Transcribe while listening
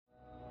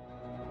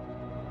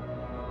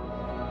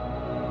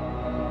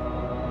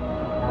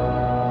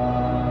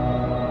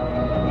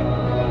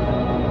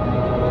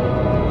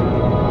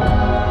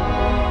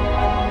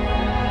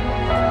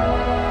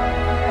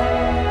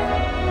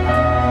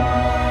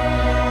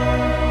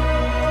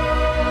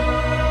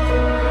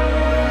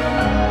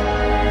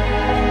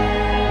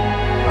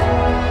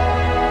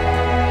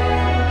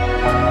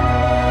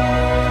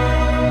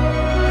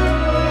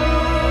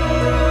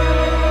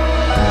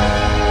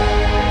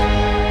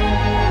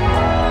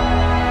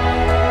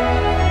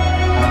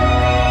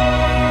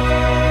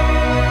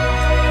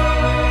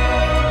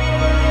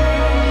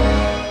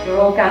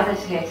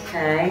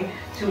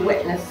to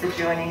witness the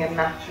joining in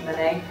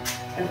matrimony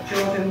of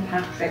Jordan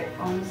Patrick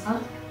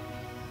Onsa.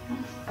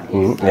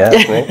 Yeah,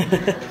 that's me.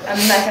 And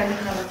Megan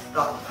Hannah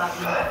Scott.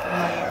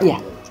 Yeah.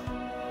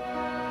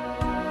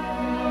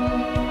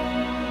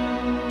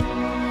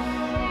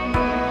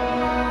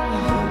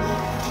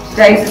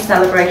 Today's a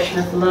celebration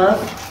of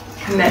love,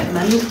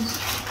 commitment,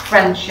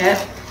 friendship,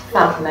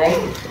 family,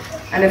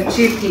 and of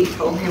two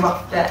people who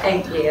after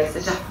 8 years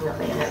are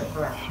definitely in it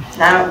forever.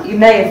 Now, you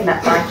may have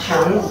met by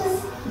chance,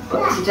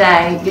 but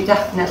today you're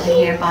definitely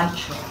here by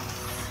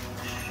choice.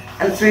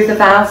 And through the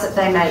vows that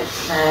they make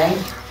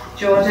today,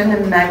 Jordan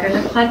and Megan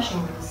are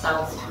pledging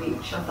themselves to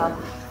each other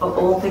for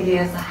all the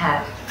years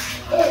ahead,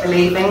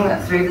 believing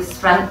that through the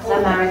strength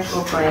their marriage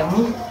will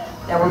bring,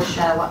 they will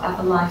share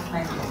whatever life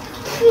may bring.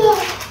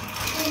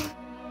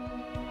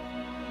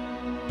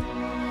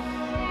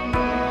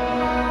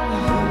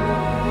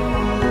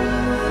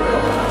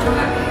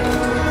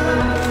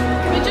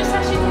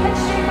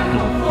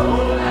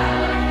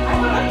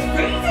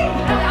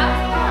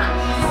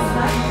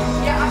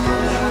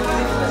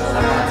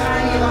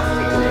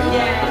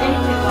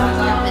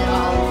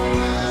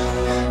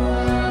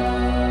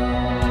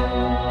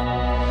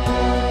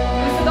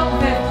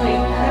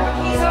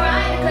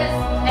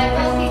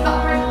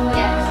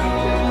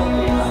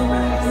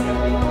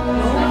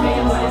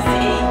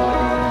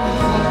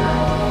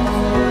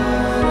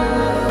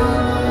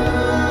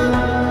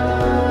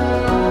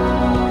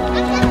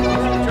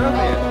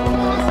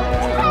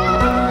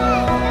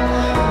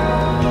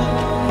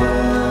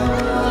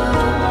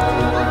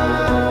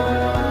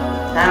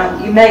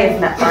 Now, you may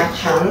have met by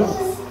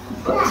chance,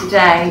 but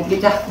today you're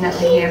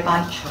definitely here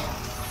by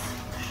choice.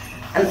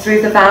 And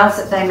through the vows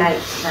that they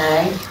make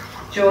today,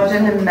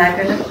 Jordan and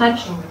Megan are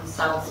pledging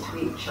themselves to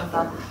each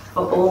other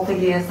for all the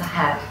years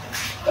ahead,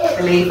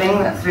 believing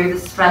that through the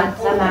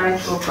strength their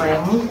marriage will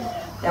bring,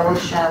 they will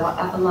share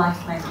whatever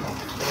life may bring.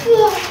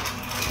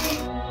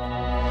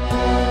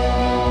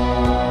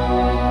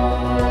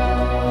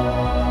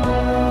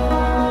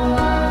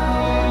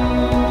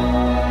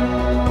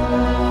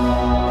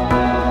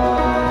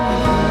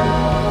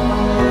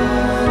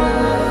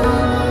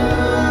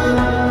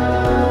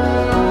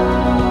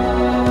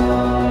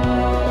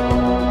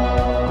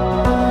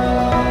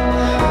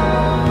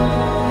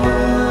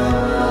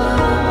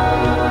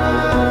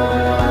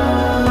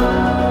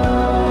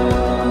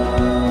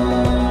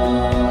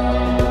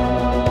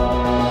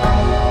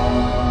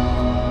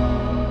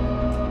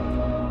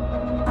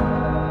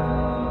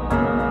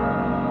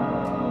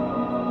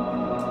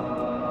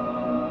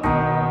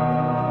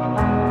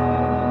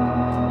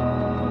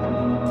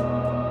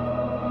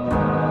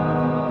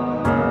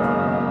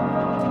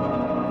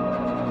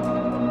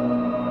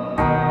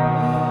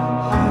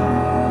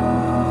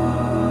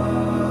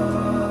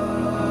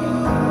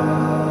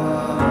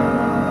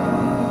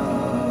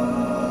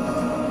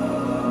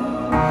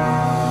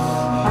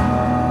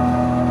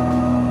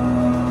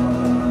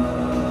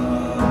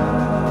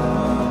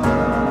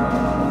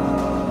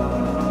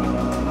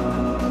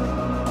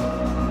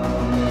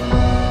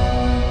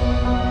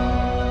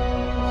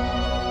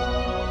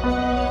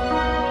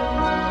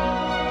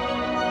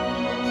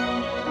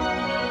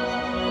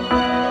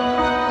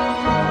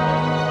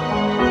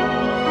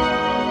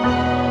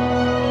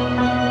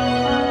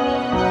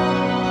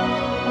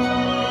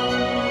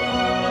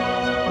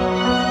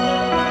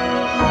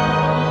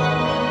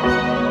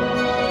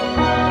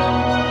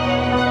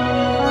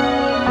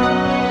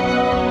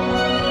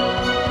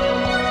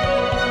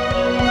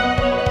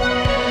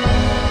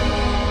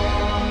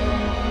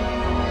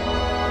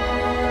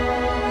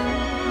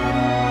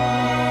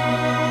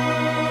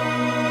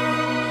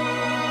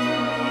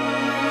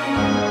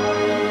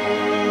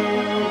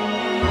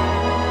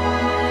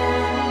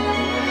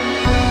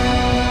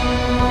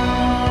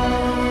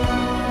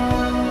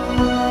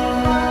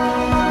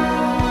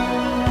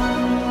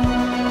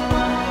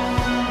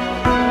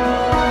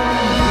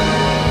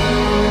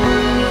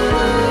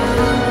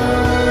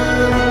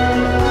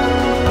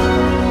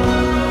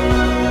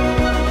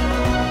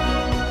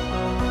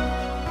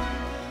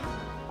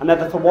 I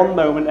never for one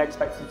moment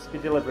expected to be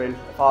delivering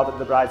a part of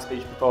the bride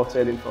speech before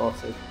turning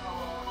 40.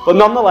 But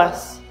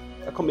nonetheless,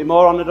 I couldn't be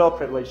more honoured or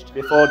privileged to be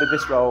afforded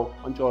this role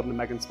on Jordan and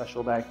Megan's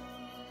special day.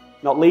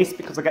 Not least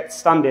because I get to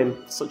stand in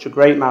for such a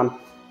great man,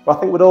 who I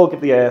think would all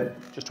give the earth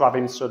just to have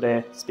him stood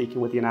here speaking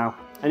with you now.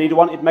 And he'd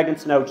wanted Megan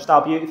to know just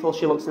how beautiful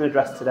she looks in her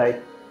dress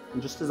today,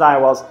 and just as I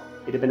was,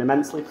 he'd have been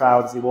immensely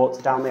proud as he walked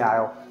her down the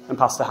aisle and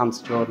passed her hand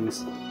to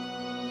Jordan's.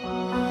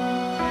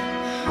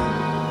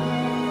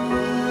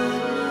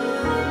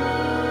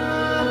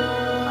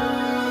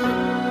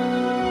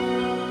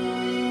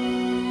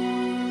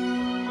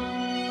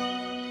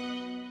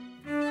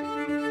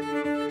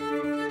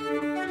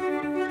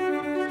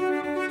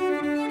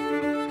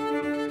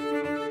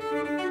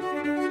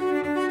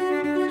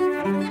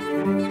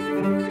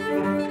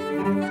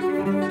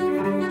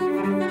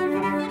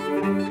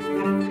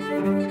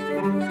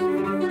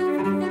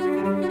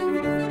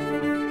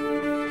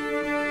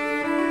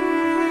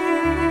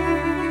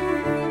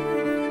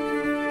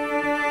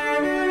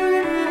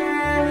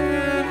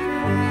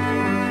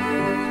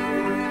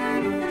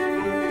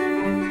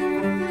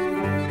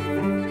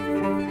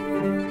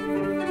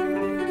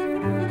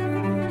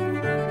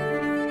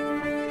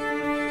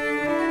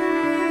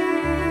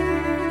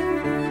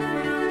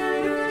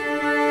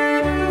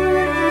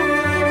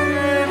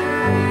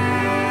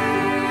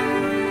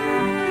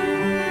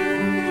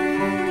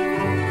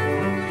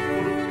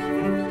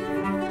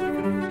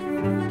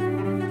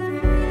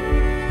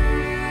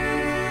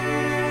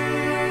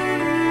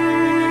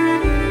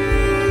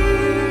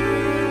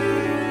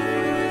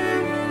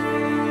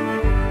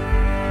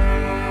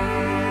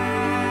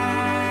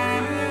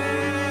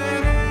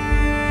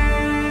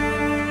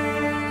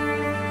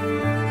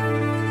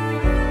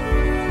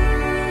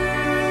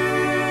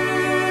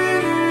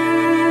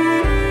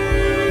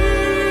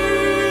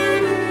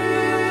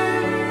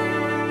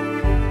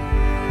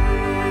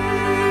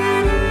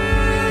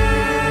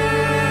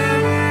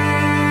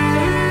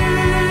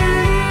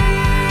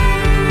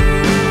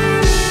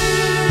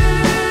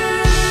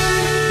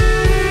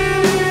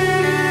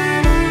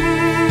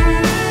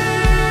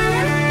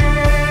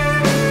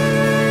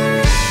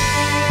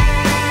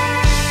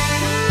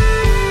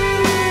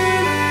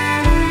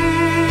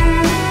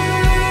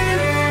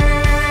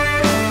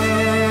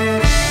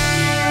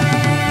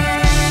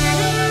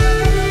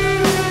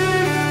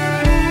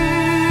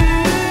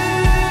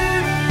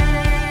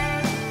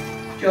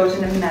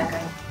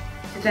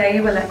 Today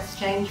you will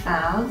exchange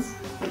vows,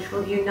 which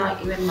will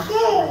unite you in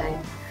matrimony.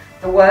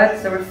 The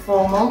words are a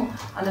formal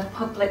and a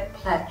public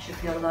pledge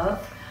of your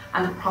love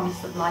and a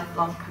promise of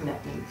lifelong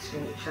commitment to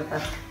each other.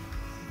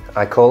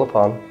 I call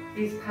upon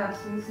These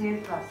persons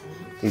here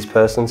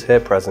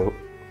present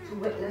to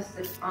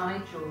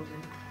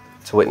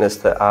witness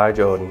that I,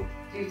 Jordan,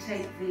 do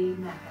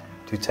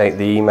take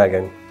thee,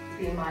 Megan, to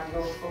be my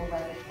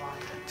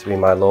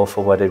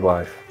lawful wedded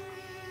wife.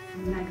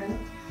 Megan,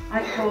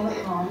 I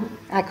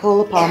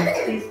call upon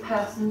these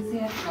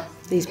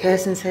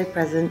persons here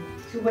present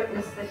to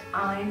witness that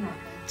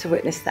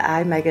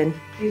I, Megan,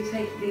 do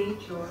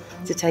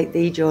take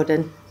thee,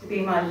 Jordan, to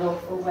be my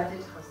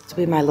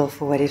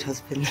lawful wedded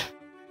husband.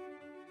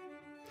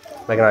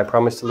 Megan, I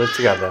promise to live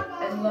together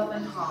in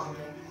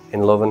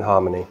love and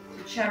harmony,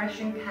 to cherish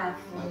and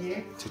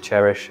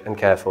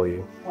care for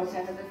you,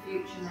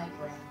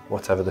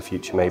 whatever the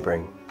future may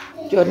bring.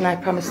 Jordan, I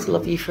promise to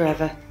love you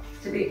forever.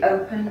 To be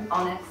open,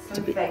 honest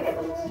and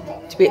faithful to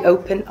you. To be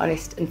open,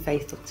 honest and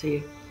faithful to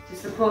you. To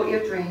support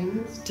your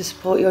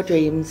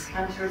dreams.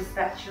 And to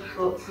respect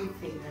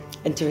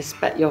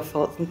your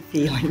thoughts and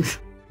feelings.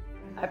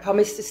 I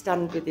promise to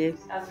stand with you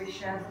as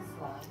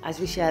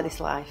we share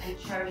this life.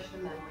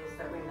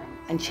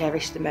 And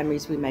cherish the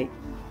memories we make.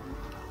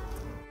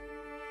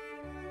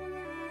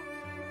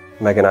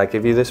 Megan, I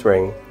give you this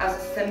ring as a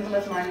symbol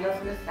of my love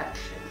and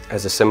affection.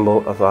 As a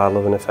symbol of our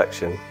love and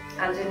affection.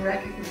 And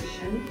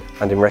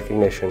in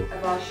recognition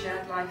of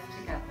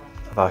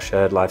our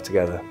shared life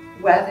together.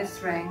 Wear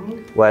this ring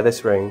with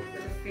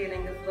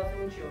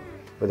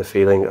a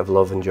feeling of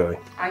love and joy.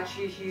 I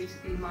choose you to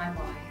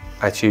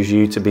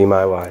be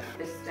my wife.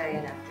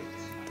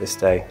 This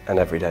day and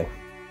every day.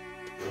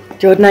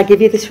 Jordan, I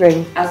give you this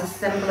ring as a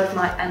symbol of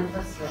my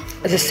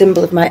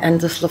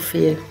endless love for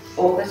you.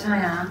 All that I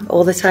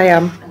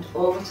am, and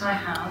all that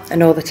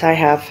I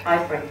have,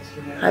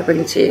 I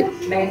bring to you.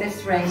 May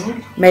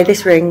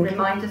this ring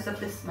remind us of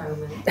this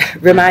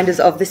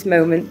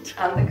moment,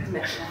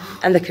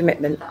 and the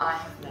commitment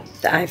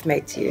that I have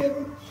made to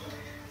you.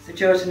 So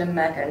Jordan and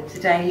Megan,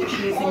 today you're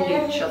choosing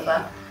each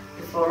other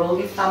before all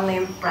your family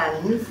and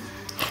friends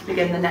to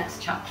begin the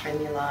next chapter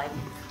in your life.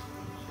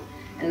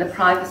 In the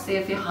privacy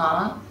of your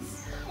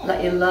hearts,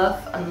 let your love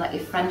and let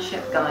your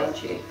friendship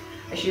guide you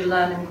as you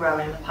learn and grow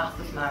in the path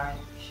of marriage.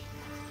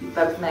 You've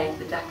both made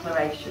the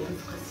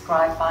declarations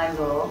prescribed by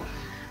law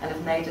and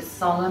have made a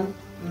solemn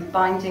and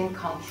binding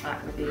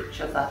contract with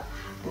each other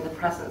in the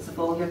presence of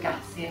all your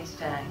guests here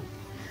today.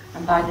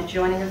 And by the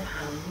joining of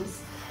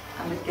hands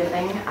and the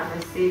giving and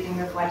receiving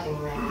of wedding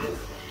rings,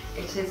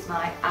 it is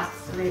my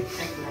absolute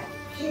privilege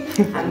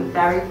and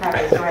very,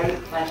 very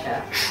great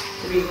pleasure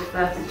to be the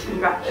first to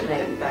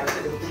congratulate you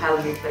both and tell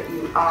you that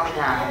you are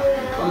now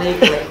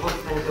legally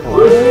husband and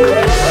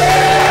wife.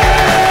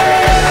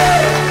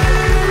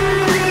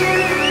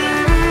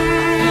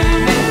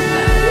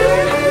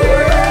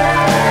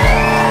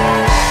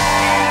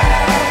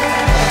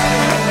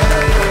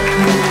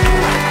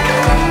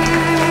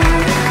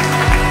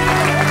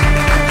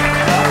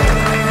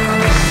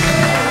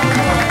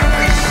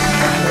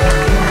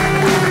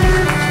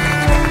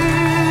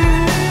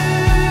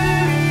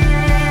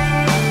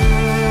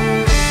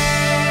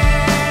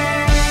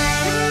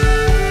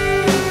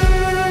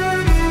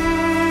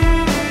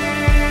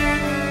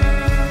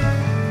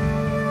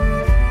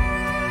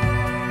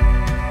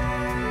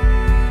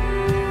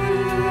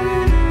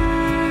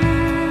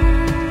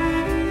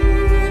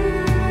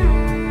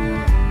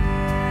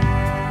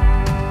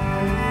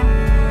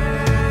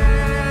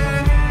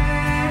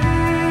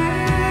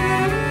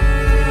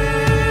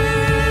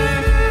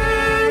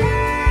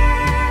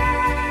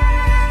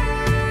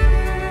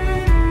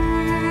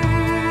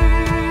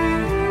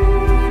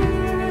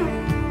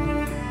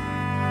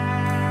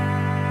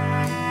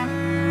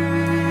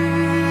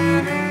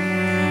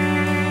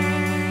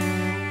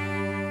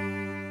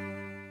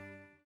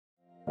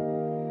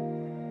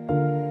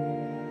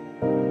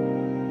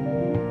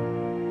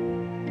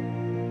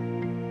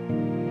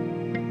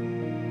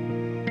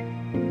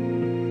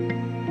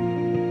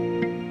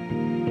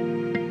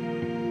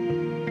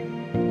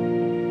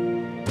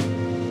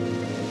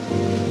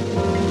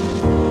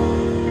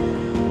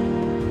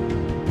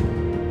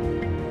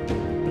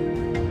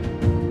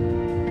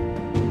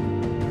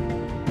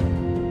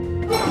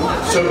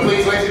 So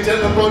please, ladies and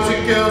gentlemen, boys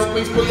and girls,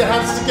 please put your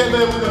hands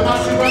together with a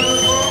massive round of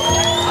applause.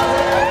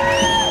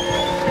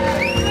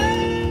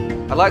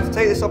 I'd like to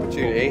take this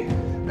opportunity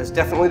as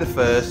definitely the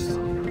first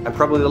and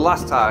probably the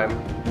last time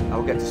I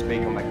will get to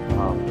speak on Megan's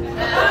behalf.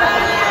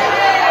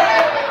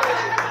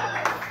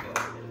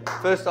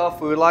 First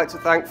off, we would like to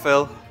thank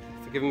Phil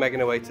for giving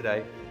Megan away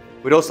today.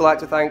 We'd also like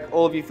to thank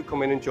all of you for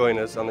coming and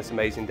joining us on this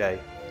amazing day.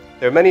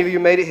 There are many of you who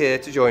made it here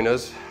to join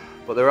us,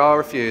 but there are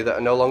a few that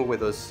are no longer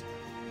with us,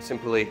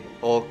 simply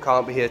or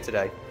can't be here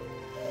today.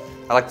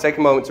 I'd like to take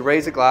a moment to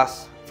raise a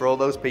glass for all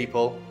those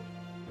people,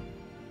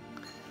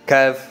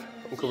 Kev,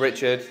 Uncle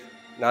Richard,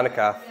 Nana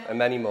Kath, and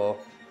many more.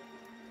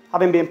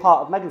 Having been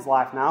part of Megan's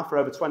life now for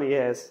over 20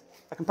 years,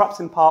 I can perhaps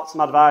impart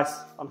some advice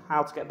on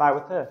how to get by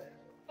with her.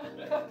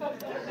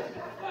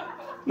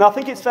 Now, I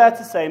think it's fair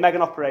to say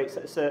Megan operates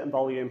at a certain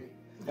volume.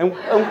 And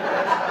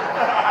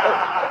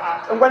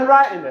when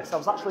writing this, I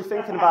was actually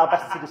thinking about how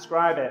best to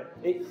describe it.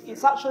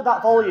 It's actually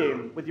that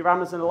volume with your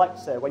Amazon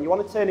Alexa, when you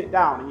want to turn it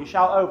down and you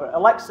shout over,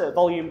 Alexa,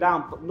 volume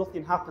down, but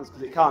nothing happens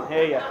because it can't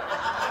hear you.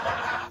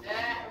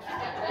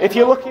 If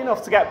you're lucky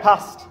enough to get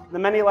past the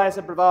many layers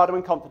of bravado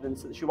and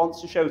confidence that she wants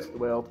to show to the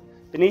world,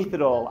 beneath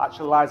it all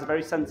actually lies a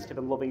very sensitive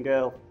and loving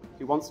girl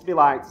who wants to be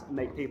liked and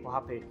make people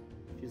happy.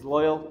 She's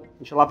loyal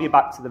and she'll have your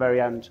back to the very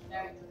end.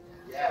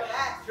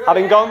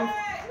 Having gone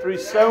through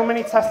so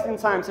many testing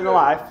times in her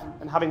life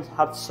and having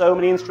had so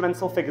many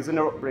instrumental figures in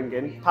her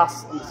upbringing,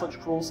 passed under such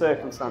cruel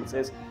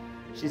circumstances,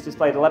 she's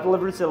displayed a level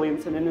of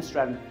resilience and inner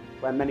strength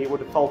where many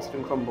would have faltered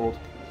and crumbled.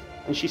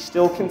 And she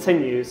still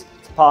continues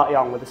to party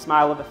on with a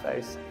smile on her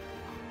face,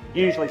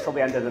 usually till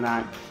the end of the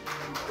night.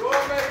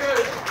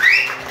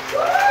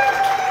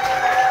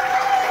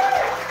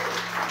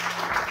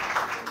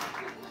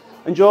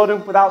 And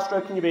Jordan, without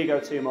stroking your ego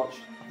too much,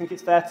 I think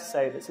it's fair to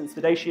say that since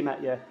the day she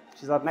met you,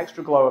 she's had an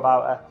extra glow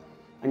about her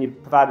and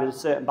you've provided a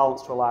certain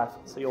balance to her life,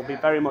 so you'll be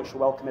very much a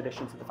welcome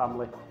addition to the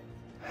family.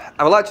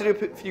 I would like to do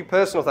a few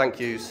personal thank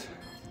yous.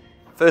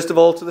 First of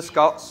all to the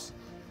Scotts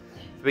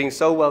for being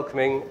so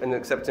welcoming and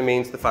accepting me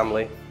into the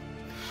family.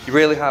 You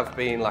really have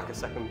been like a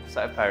second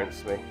set of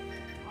parents to me.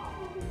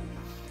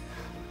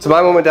 To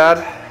my mum and dad,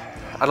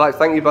 I'd like to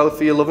thank you both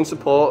for your love and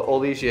support all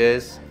these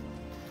years.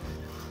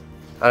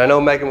 And I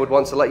know Megan would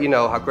want to let you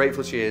know how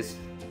grateful she is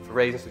for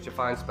raising such a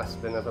fine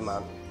specimen of a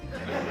man.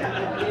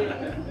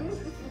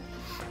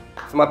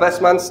 For my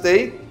best man,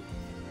 Steve,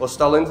 or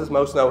Stollins as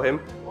most know him.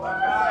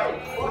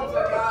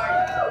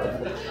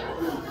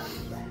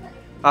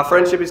 Our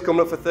friendship is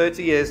coming up for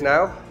 30 years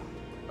now,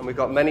 and we've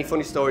got many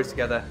funny stories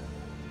together.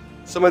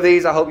 Some of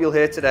these I hope you'll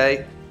hear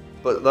today,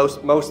 but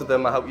most of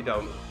them I hope you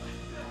don't.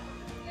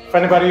 For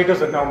anybody who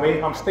doesn't know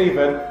me, I'm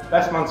Stephen,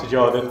 best man to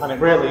Jordan, and it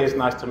really is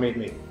nice to meet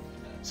me.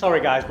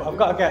 Sorry guys, but I've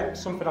got to get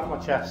something off my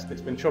chest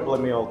that's been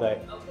troubling me all day.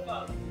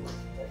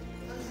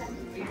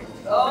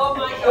 Oh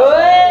my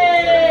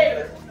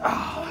God!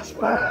 Oh, that's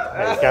bad.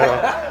 There you go.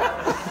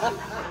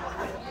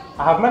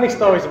 I have many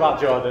stories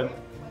about Jordan,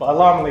 but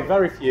alarmingly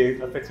very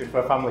few are fitted for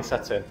a family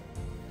setting.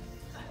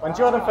 When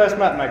Jordan first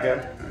met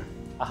Megan,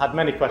 I had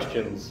many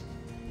questions.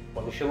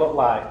 What does she look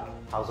like?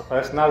 How's her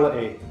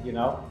personality? You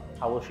know,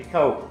 how will she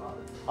cope?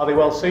 Are they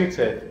well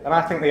suited? And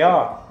I think they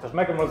are, because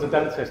Megan runs a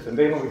dentist and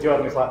dealing with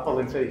Jordan is like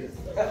pulling teeth.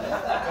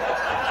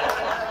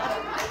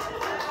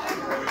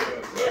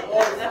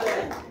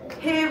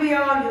 Here we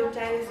are, your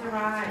day has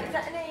arrived. Is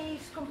that an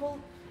age couple?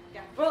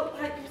 Yeah. Well,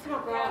 like, it's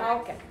not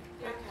wrong. Okay.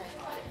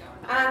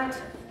 And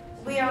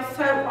we are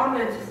so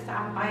honoured to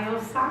stand by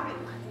your side.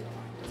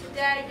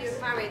 Today you've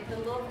married the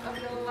love of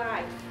your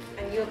life,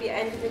 and you'll be at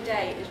the end of the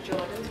day as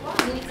Jordan's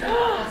wife. We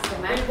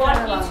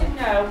want you to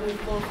know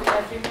we've gone through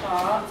every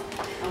part,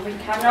 and we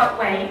cannot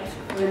wait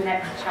for the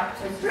next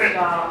chapter to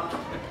start.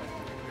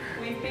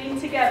 We've been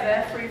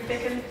together through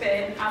thick and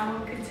thin, and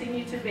will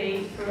continue to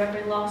be through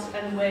every loss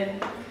and win.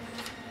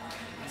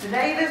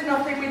 Today there's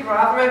nothing we'd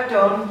rather have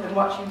done than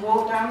watch you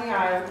walk down the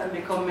aisle and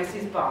become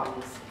Mrs.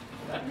 Bonds.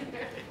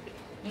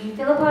 You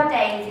fill up our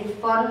days with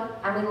fun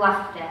and with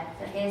laughter,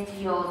 so here's to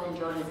yours and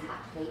Jordan's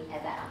happily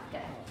ever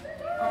after.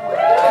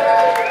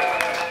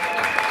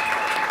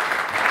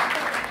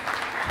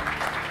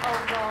 Oh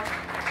God.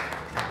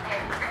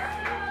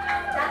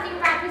 Standing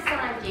right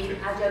beside you,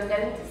 as you're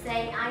going to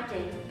say I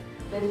do,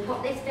 we've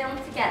put this film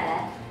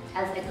together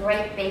as a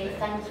great big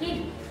thank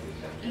you.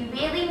 You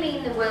really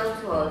mean the world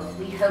to us.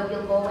 We hope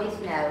you'll always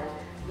know,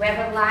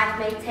 wherever life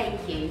may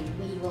take you,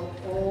 we will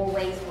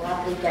always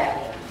gladly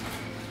go.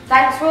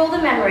 Thanks for all the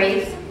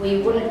memories,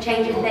 we wouldn't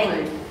change a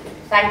thing.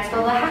 Thanks for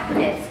all the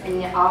happiness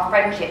and our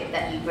friendship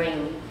that you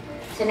bring.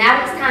 So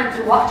now it's time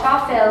to watch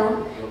our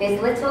film,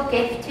 this little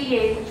gift to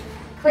you.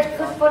 Click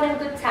for fun and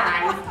good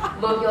times,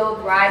 love your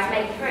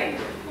bridesmaid crew.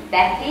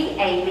 Becky,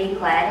 Amy,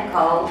 Claire,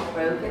 Nicole,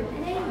 Brogan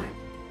and Amy.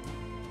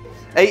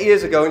 8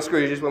 years ago in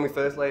Scrooge's, when we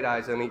first laid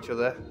eyes on each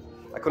other,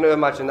 I couldn't have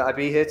imagined that I'd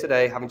be here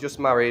today having just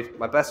married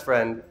my best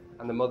friend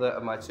and the mother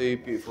of my 2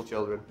 beautiful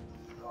children.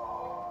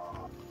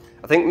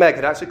 I think Meg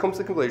had actually come to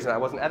the conclusion that I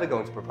wasn't ever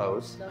going to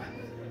propose.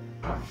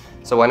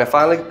 So when I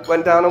finally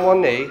went down on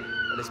one knee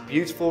at this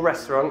beautiful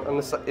restaurant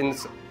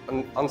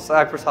on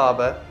Cyprus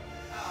Harbour,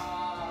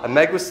 and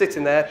Meg was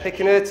sitting there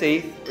picking her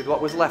teeth with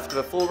what was left of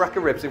a full rack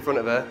of ribs in front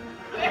of her,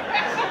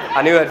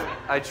 I knew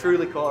I'd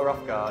truly caught her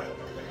off guard.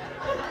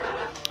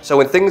 So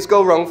when things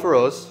go wrong for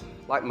us,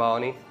 like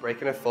Marnie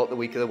breaking her foot the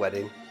week of the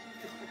wedding,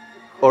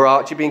 or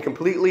Archie being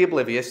completely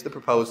oblivious to the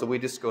proposal we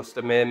discussed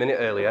a mere minute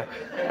earlier,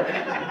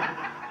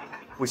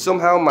 we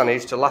somehow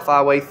managed to laugh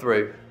our way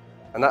through,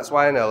 and that's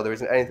why I know there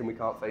isn't anything we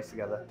can't face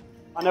together.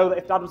 I know that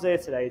if Dad was here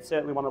today, he'd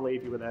certainly want to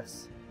leave you with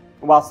this.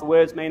 And whilst the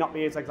words may not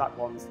be his exact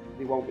ones,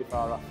 they won't be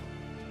far off.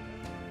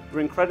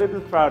 We're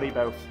incredibly proud of you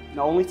both,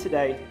 not only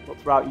today, but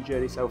throughout your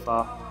journey so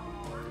far.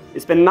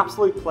 It's been an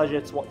absolute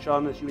pleasure to watch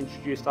on as you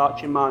introduced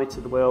Archie and Marnie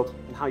to the world,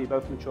 and how you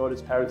both matured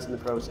as parents in the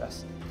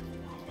process.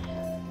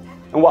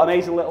 And what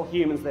amazing little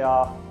humans they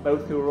are,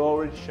 both who are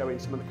already showing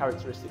some of the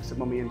characteristics of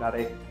Mummy and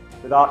Daddy,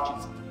 with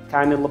Archie's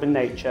kind and loving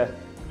nature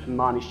and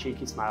Marnie's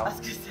cheeky smile.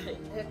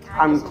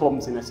 And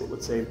clumsiness, it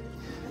would seem.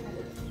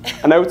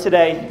 I know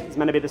today is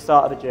meant to be the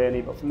start of the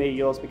journey, but for me,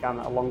 yours began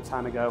a long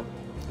time ago.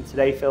 And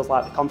today feels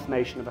like the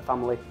confirmation of a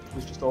family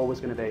was just always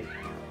going to be.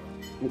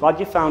 I'm glad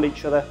you found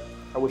each other.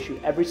 I wish you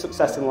every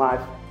success in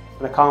life,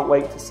 and I can't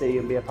wait to see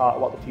and be a part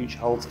of what the future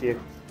holds for you.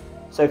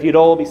 So if you'd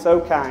all be so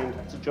kind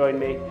to join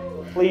me,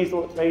 please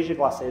raise your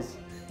glasses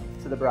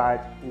to the bride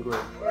and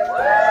groom.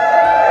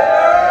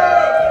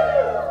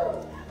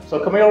 So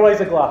can we all raise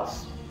a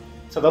glass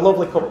to the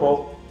lovely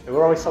couple who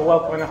were always so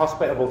welcoming and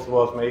hospitable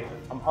towards me.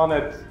 I'm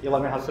honoured you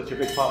let me have such a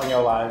big part in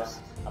your lives,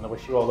 and I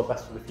wish you all the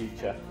best for the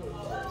future.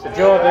 So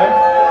Jordan,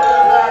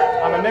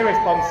 and our newest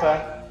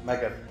sponsor,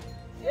 Megan.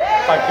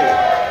 Thank you.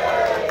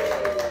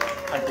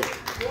 Thank you.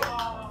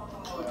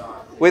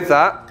 With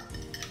that,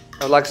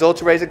 I would like us all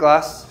to raise a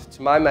glass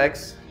to my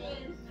Megs,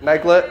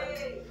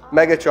 Meglet,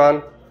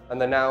 Megatron, and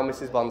the now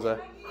Mrs. Bonza.